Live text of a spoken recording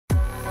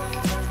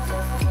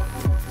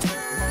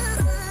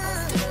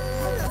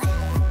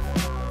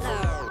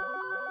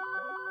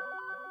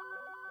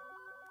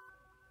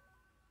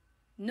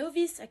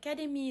Novice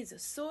Academy's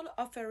sole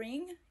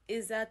offering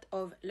is that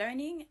of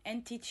learning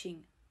and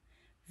teaching.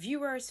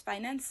 Viewers'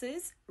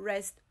 finances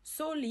rest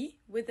solely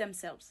with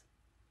themselves.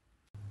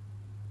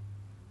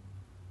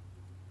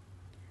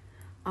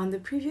 On the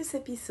previous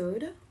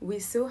episode, we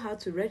saw how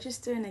to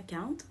register an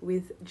account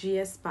with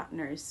GS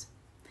Partners.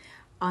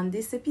 On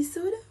this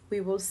episode, we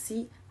will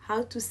see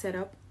how to set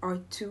up our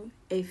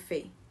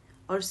 2FA,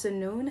 also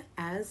known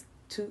as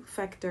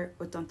two-factor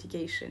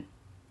authentication.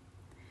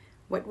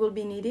 What will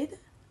be needed?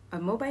 A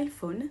mobile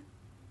phone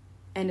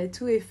and a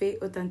 2FA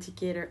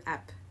Authenticator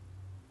app.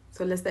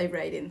 So let's dive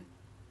right in.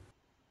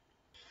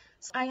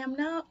 So I am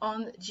now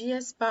on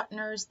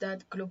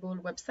gspartners.global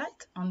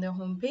website on the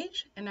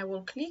homepage, and I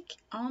will click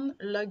on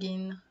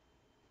login.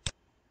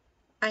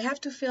 I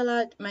have to fill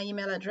out my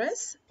email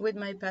address with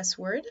my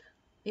password.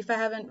 If I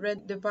haven't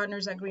read the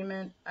partners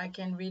agreement, I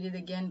can read it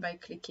again by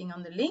clicking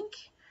on the link.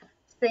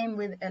 Same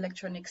with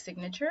electronic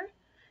signature.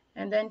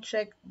 And then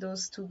check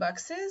those two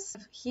boxes.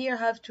 Here I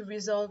have to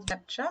resolve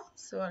CAPTCHA,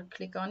 so I'll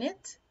click on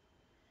it.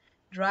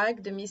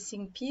 Drag the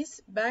missing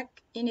piece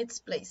back in its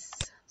place.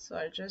 So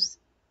I'll just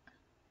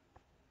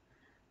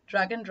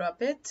drag and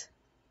drop it.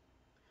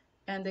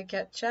 And the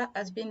CAPTCHA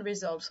has been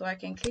resolved. So I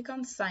can click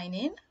on sign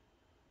in.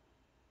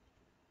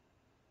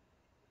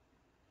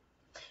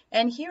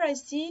 And here I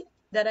see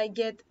that I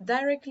get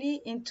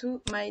directly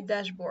into my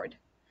dashboard.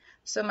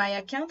 So my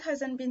account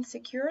hasn't been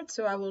secured,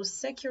 so I will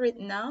secure it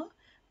now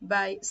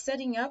by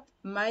setting up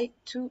my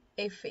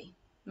 2FA,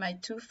 my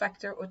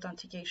two-factor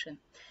authentication.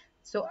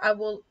 So I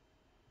will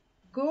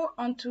go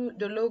onto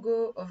the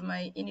logo of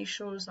my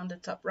initials on the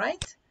top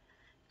right,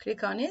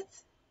 click on it,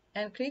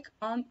 and click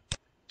on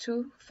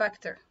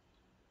two-factor.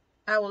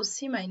 I will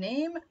see my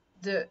name,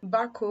 the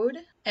barcode,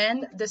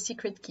 and the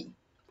secret key.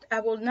 I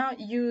will now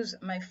use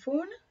my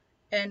phone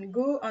and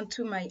go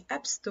onto my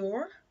App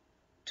Store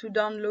to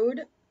download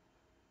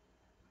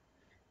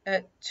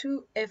a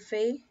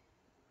 2FA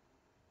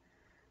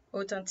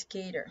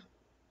Authenticator.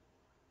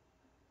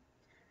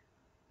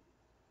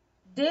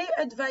 They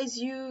advise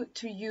you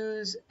to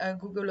use a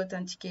Google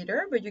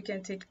Authenticator, but you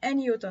can take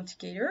any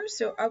authenticator.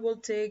 So I will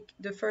take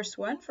the first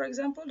one, for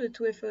example, the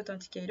 2FA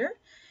Authenticator,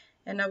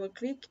 and I will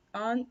click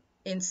on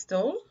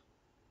Install.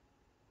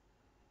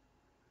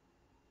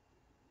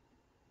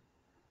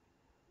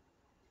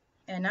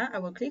 And now I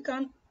will click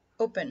on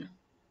Open.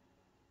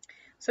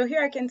 So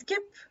here I can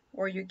skip,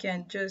 or you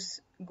can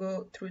just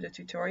go through the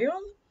tutorial.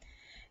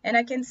 And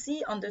I can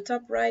see on the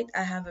top right,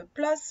 I have a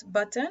plus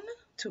button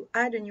to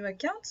add a new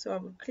account. So I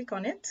will click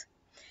on it.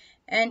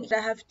 And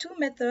I have two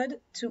methods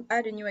to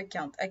add a new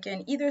account. I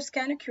can either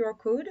scan a QR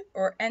code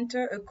or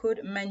enter a code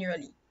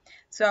manually.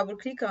 So I will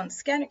click on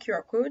scan a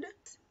QR code.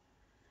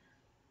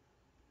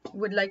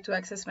 Would like to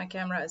access my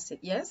camera, I said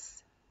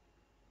yes.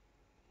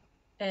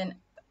 And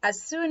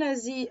as soon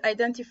as he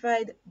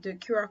identified the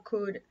QR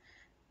code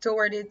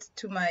toward it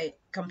to my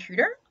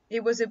computer,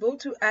 it was able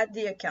to add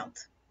the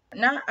account.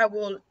 Now I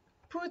will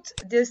put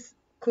this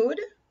code,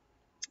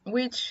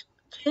 which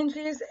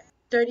changes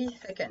 30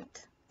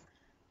 seconds.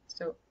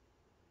 So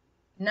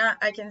now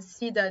I can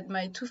see that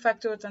my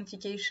two-factor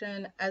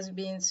authentication has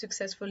been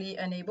successfully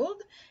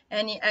enabled,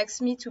 and it asks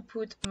me to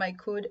put my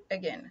code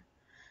again.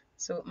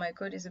 So my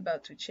code is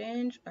about to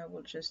change. I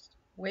will just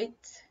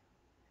wait,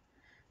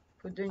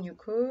 put the new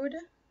code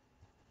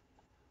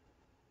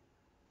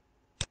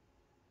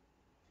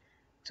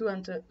to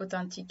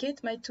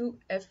authenticate my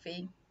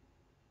 2FA.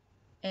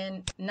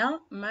 And now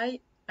my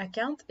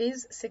account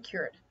is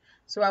secured.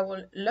 So I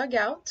will log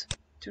out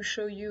to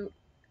show you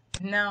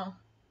now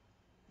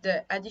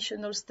the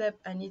additional step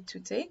I need to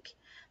take.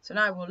 So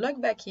now I will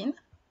log back in,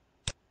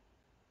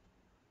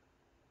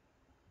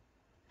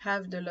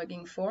 have the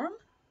login form,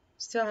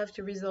 still have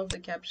to resolve the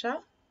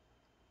CAPTCHA,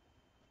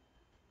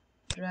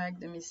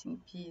 drag the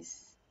missing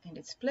piece in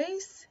its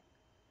place,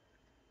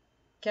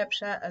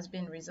 CAPTCHA has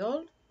been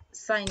resolved,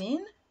 sign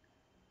in,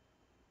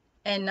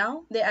 and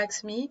now they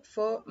ask me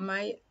for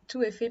my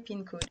 2FA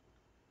PIN code.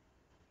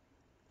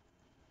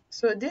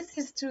 So this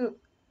is to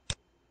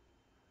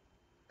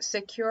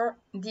secure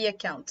the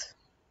account.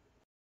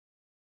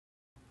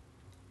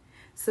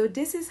 So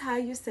this is how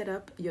you set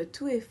up your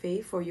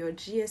 2FA for your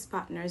GS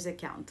Partners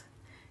account.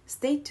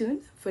 Stay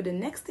tuned for the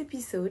next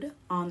episode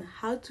on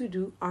how to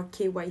do our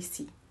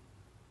KYC.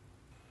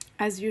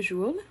 As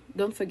usual,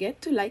 don't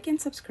forget to like and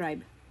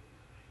subscribe.